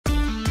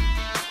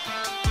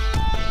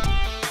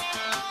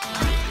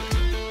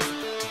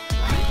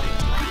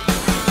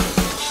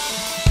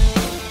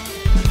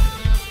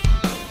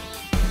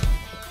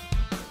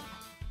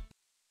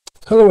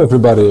Hello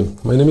everybody,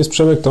 my name is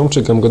Przemyslaw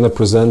Tomczyk. I'm going to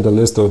present the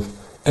list of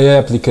AI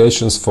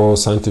applications for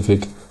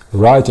scientific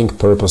writing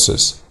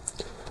purposes.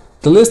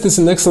 The list is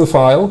an Excel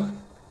file,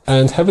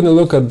 and having a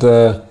look at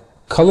the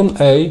column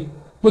A,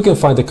 we can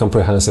find a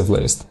comprehensive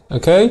list.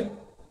 Okay?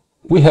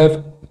 We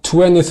have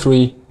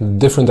 23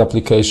 different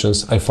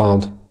applications I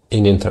found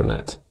in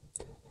internet.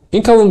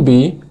 In column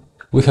B,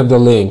 we have the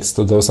links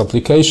to those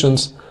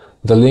applications.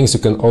 The links you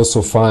can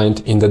also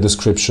find in the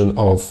description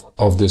of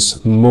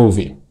this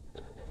movie.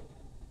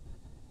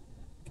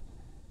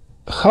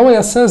 How I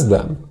assess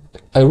them?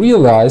 I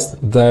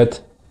realized that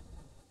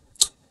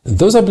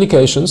those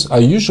applications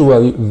are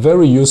usually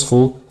very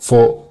useful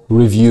for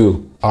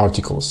review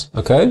articles,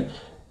 okay?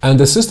 And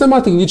the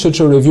systematic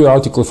literature review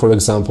article, for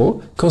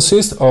example,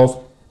 consists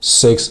of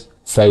 6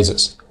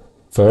 phases.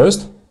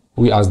 First,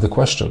 we ask the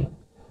question.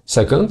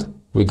 Second,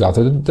 we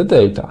gather the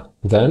data.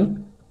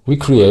 Then we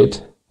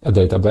create a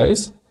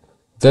database.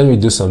 Then we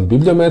do some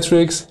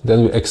bibliometrics.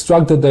 Then we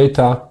extract the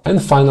data.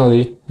 And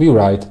finally, we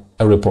write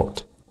a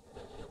report.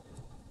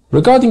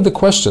 Regarding the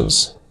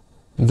questions,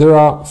 there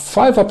are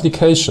 5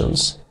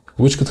 applications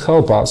which could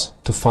help us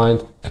to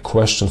find a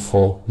question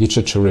for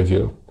literature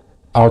review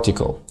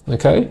article.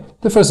 Okay?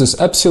 The first is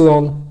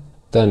Epsilon,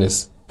 then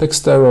is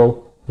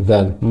Textero,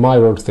 then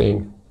Mirror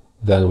Thing,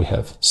 then we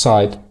have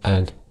Cite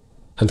and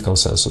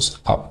Consensus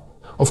Up.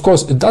 Of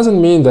course, it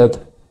doesn't mean that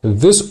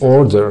this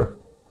order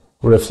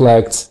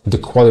reflects the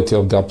quality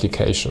of the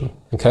application.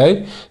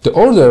 Okay? The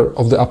order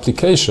of the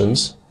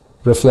applications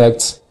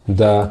reflects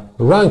the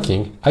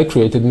ranking I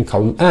created in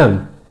column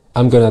M.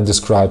 I'm going to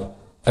describe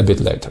a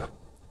bit later.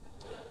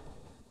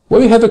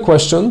 When we have a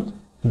question,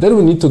 then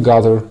we need to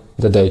gather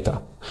the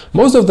data.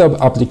 Most of the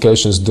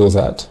applications do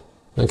that.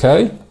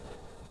 Okay?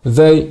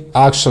 They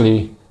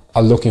actually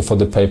are looking for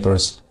the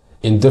papers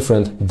in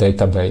different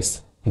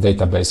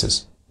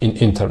databases in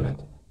internet.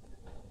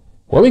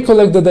 When we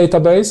collect the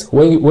database,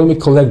 when we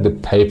collect the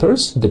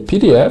papers, the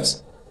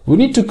PDFs, we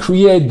need to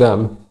create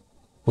them.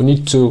 We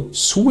need to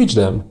switch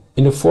them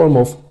in the form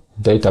of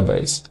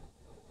database.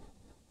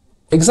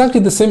 Exactly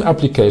the same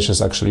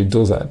applications actually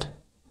do that,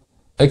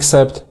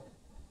 except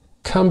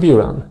can be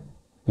run,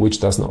 which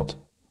does not.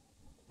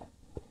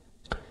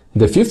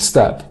 The 5th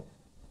step,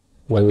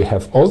 when we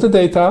have all the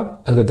data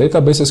and the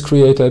database is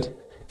created,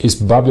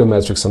 is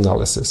bibliometrics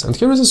analysis. And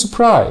here is a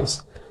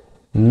surprise.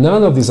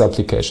 None of these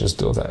applications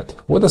do that.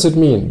 What does it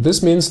mean?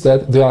 This means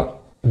that there are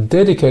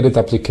dedicated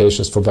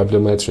applications for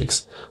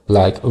bibliometrics,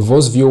 like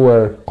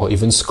VozViewer or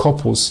even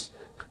Scopus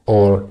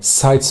or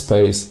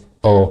SiteSpace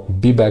or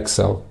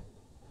BibExcel.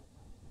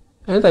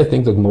 And I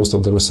think that most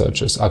of the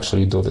researchers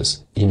actually do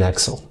this in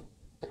Excel.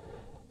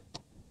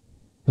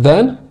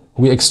 Then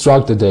we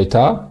extract the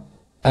data,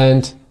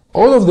 and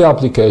all of the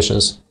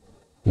applications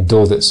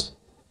do this.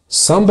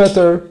 Some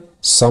better,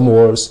 some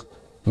worse,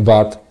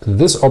 but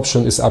this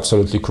option is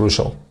absolutely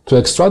crucial. To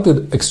extract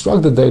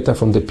the data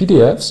from the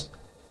PDFs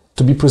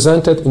to be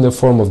presented in the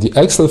form of the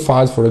Excel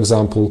file, for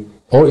example,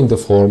 or in the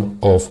form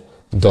of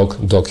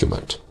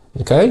document.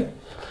 Okay?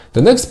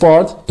 The next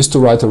part is to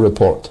write a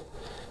report.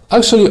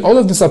 Actually, all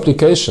of these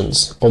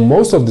applications, or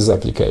most of these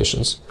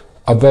applications,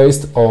 are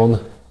based on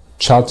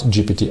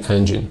ChatGPT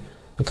engine.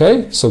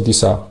 Okay? So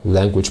these are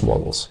language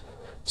models.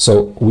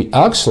 So we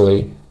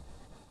actually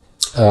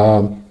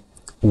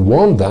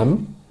want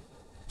them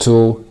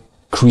to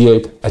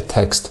create a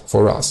text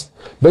for us.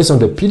 Based on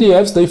the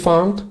PDFs they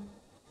found,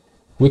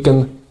 we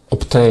can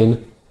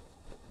obtain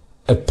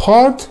a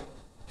part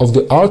of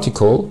the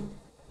article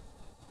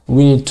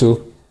we need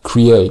to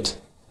create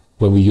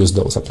when we use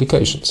those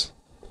applications.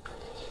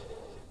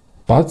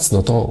 But it's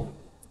not all.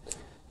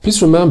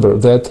 Please remember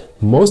that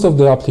most of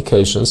the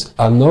applications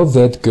are not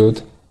that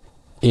good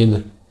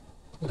in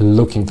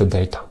looking the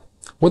data.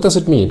 What does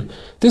it mean?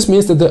 This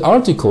means that the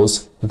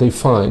articles they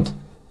find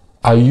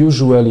are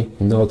usually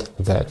not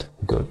that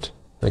good.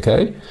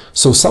 Okay?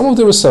 So some of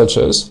the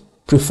researchers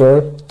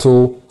prefer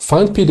to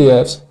find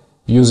PDFs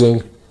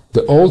using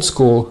the old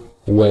school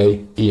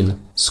way in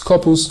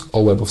Scopus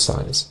or Web of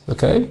Science.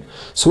 Okay?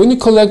 So when you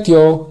collect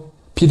your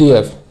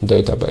PDF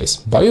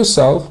database by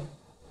yourself,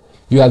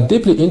 you are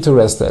deeply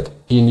interested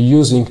in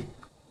using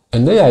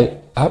an AI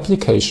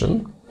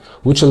application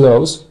which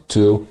allows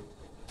to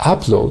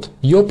upload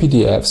your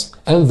PDFs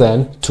and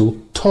then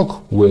to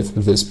talk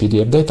with this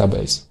PDF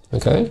database.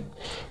 Okay?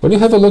 When you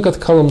have a look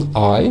at column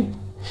I,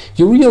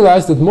 you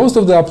realize that most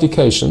of the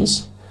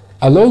applications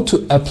allow to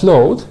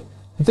upload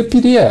the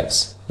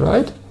PDFs,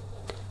 right?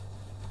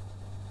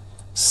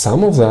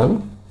 Some of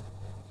them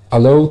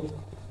allow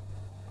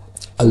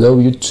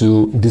you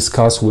to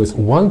discuss with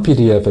one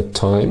PDF at a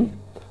time.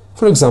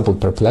 For example,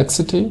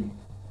 Perplexity.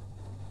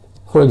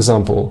 For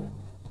example,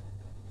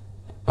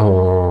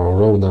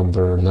 row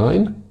number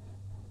 9,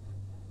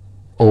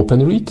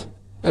 OpenRead,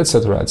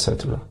 etc.,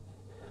 etc.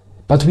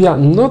 But we are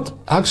not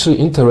actually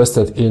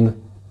interested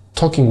in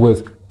talking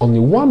with only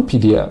one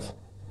PDF.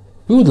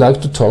 We would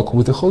like to talk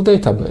with the whole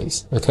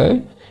database,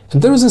 okay?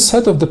 And there is a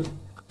set of the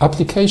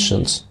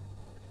applications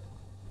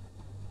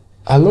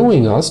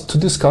allowing us to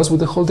discuss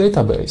with the whole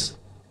database.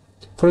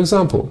 For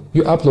example,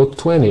 you upload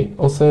 20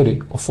 or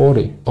 30 or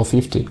 40 or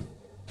 50,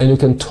 and you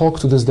can talk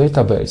to this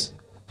database,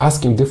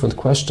 asking different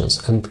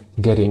questions and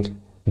getting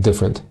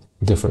different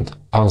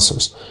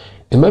answers.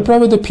 In my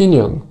private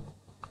opinion,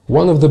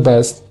 one of the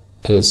best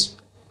is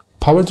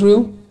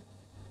PowerDrill,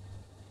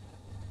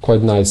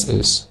 quite nice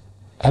is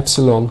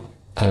Epsilon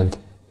and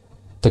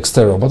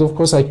Textero, but of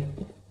course I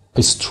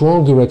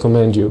strongly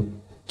recommend you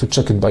to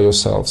check it by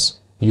yourselves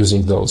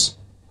using those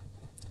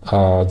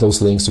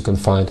links you can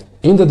find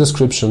in the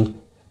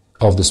description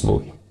of this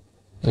movie.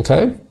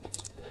 Okay?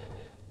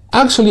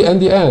 Actually, in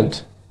the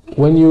end,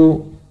 when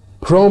you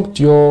prompt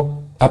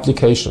your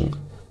application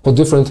for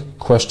different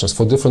questions,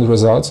 for different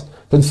results,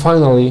 then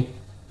finally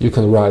you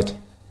can write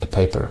a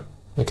paper.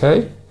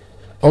 Okay?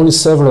 Only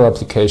several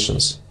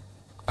applications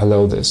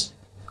allow this.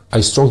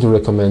 I strongly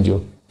recommend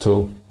you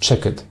to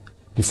check it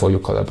before you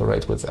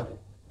collaborate with them.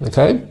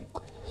 Okay?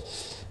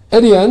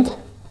 At the end,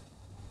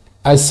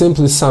 I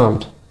simply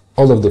summed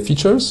all of the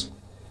features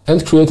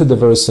and created a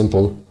very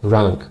simple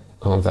rank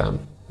on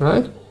them.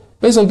 Right?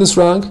 Based on this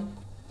rank,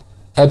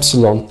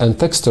 Epsilon and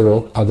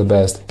Textero are the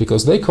best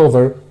because they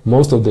cover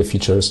most of the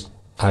features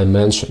I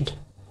mentioned.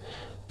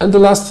 And the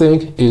last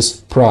thing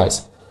is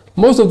price.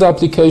 Most of the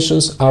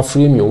applications are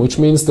freemium, which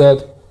means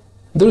that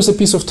there is a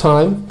piece of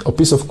time or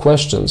piece of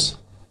questions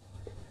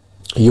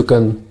you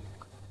can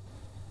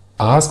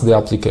ask the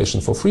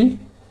application for free.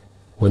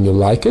 When you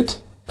like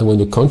it and when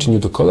you continue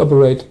to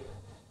collaborate,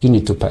 you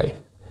need to pay.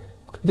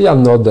 They are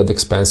not that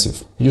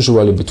expensive,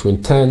 usually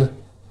between 10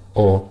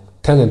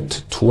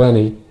 and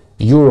 20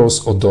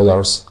 euros or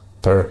dollars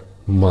per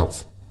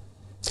month.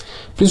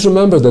 Please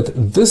remember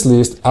that this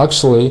list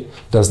actually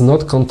does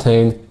not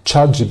contain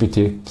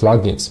ChatGPT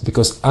plugins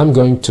because I'm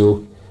going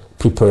to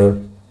prepare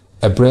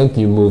a brand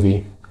new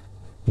movie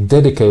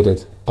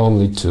dedicated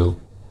only to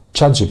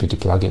ChatGPT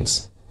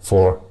plugins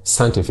for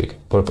scientific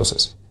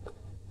purposes.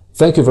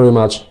 Thank you very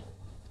much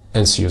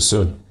and see you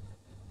soon.